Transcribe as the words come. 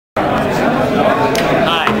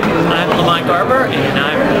Hi, I'm Lamonte Garber, and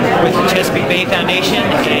I'm with the Chesapeake Bay Foundation,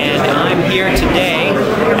 and I'm here today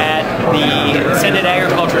at the Senate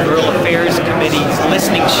Agriculture and Rural Affairs Committee's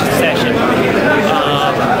listening session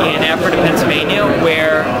in Ephrata, Pennsylvania,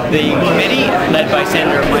 where the committee, led by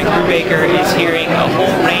Senator Mike Brubaker, is hearing a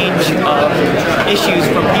whole range of issues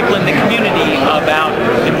from people in the community about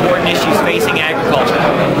important issues facing agriculture.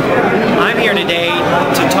 I'm here today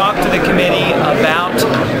to talk to the committee about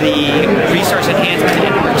the Resource Enhancement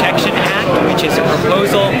and Protection Act, which is a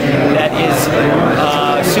proposal that is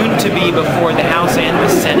soon to be before the House and the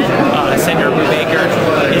Senate. Senator Brubaker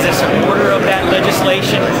is a supporter of that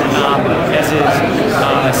legislation, as is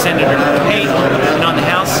Senator Pate. And on the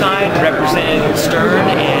House side, Representative Stern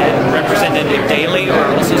and Representative Daley are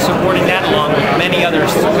also supporting that, along with many other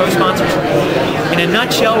co-sponsors. In a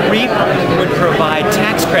nutshell, REAP would provide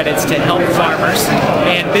tax credits to help farmers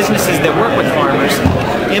and businesses that work with farmers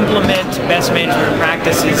implement best management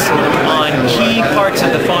practices on key parts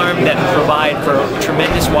of the farm that provide for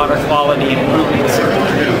tremendous water quality improvements.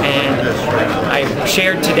 And I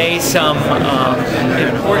shared today some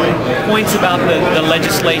important points about the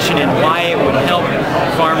legislation and why it would help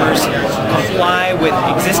farmers comply with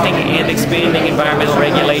existing and expanding environmental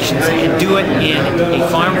regulations and do it in a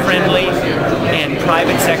farm-friendly and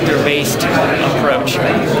private sector-based approach.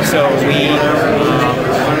 So we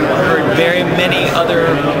heard very many other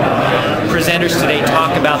presenters today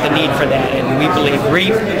talk about the need for that, and we believe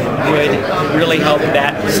REAP would really help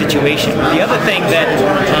that situation. The other thing that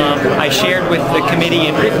I shared with the committee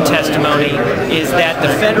in written testimony is that the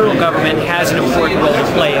federal government has an important role to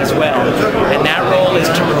play as well, and that role is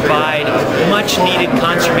to provide much needed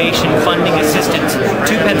conservation funding assistance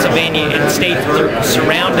to Pennsylvania and states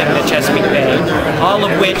surrounding the Chesapeake Bay, all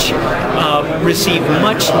of which receive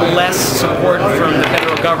much less support from the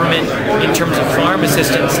federal government in terms of farm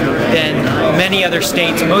assistance than many other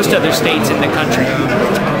states, most other states in the country.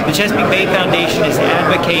 The Chesapeake Bay Foundation is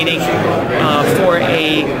advocating for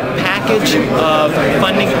a package of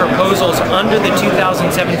funding proposals under the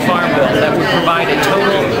 2007 Farm Bill that would provide a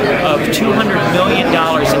total of $200 million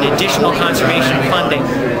in additional conservation funding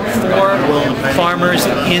for farmers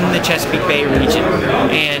in the Chesapeake Bay region.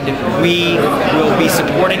 And we will be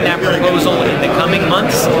supporting that proposal in the coming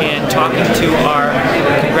months and talking to our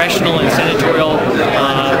congressional and senatorial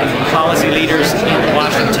policy leaders in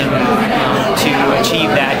Washington to achieve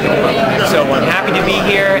that goal. So I'm happy to be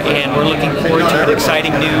here, and we're looking forward to an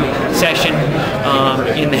exciting new session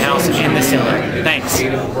in the House and the Senate. Thanks.